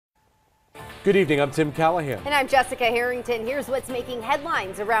Good evening, I'm Tim Callahan. And I'm Jessica Harrington. Here's what's making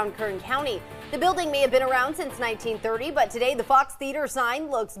headlines around Kern County. The building may have been around since 1930, but today the Fox Theater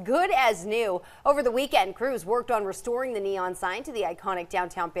sign looks good as new. Over the weekend, crews worked on restoring the neon sign to the iconic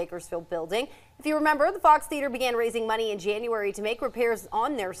downtown Bakersfield building. If you remember, the Fox Theater began raising money in January to make repairs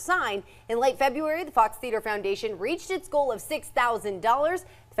on their sign. In late February, the Fox Theater Foundation reached its goal of $6,000.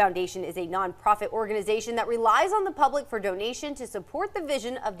 The foundation is a nonprofit organization that relies on the public for donation to support the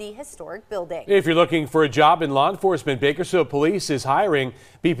vision of the historic building. If you're looking for a job in law enforcement, Bakersfield Police is hiring.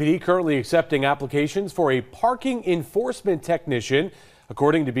 BPD currently accepting applications for a parking enforcement technician.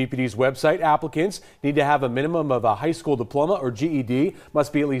 According to BPD's website, applicants need to have a minimum of a high school diploma or GED,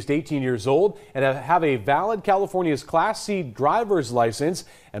 must be at least 18 years old, and have a valid California's Class C driver's license,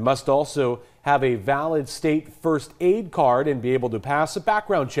 and must also have a valid state first aid card and be able to pass a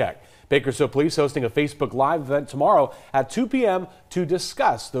background check. Bakersfield Police hosting a Facebook Live event tomorrow at 2 p.m. to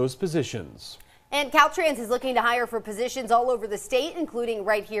discuss those positions. And Caltrans is looking to hire for positions all over the state, including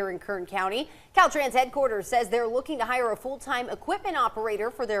right here in Kern County. Caltrans headquarters says they're looking to hire a full-time equipment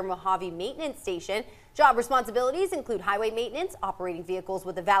operator for their Mojave maintenance station. Job responsibilities include highway maintenance, operating vehicles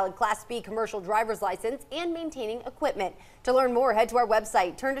with a valid Class B commercial driver's license, and maintaining equipment. To learn more, head to our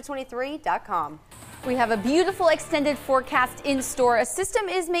website, turn223.com. We have a beautiful extended forecast in store. A system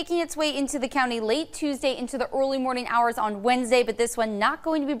is making its way into the county late Tuesday into the early morning hours on Wednesday, but this one not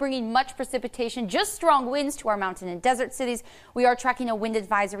going to be bringing much precipitation, just strong winds to our mountain and desert cities. We are tracking a wind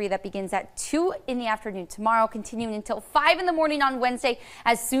advisory that begins at 2 in the afternoon tomorrow, continuing until 5 in the morning on Wednesday.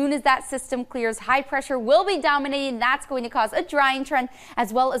 As soon as that system clears, high pressure will be dominating. That's going to cause a drying trend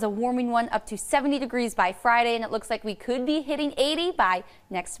as well as a warming one up to 70 degrees by Friday, and it looks like we could be hitting 80 by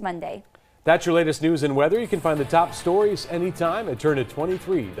next Monday. That's your latest news and weather. You can find the top stories anytime at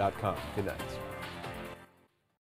turn223.com. Good night.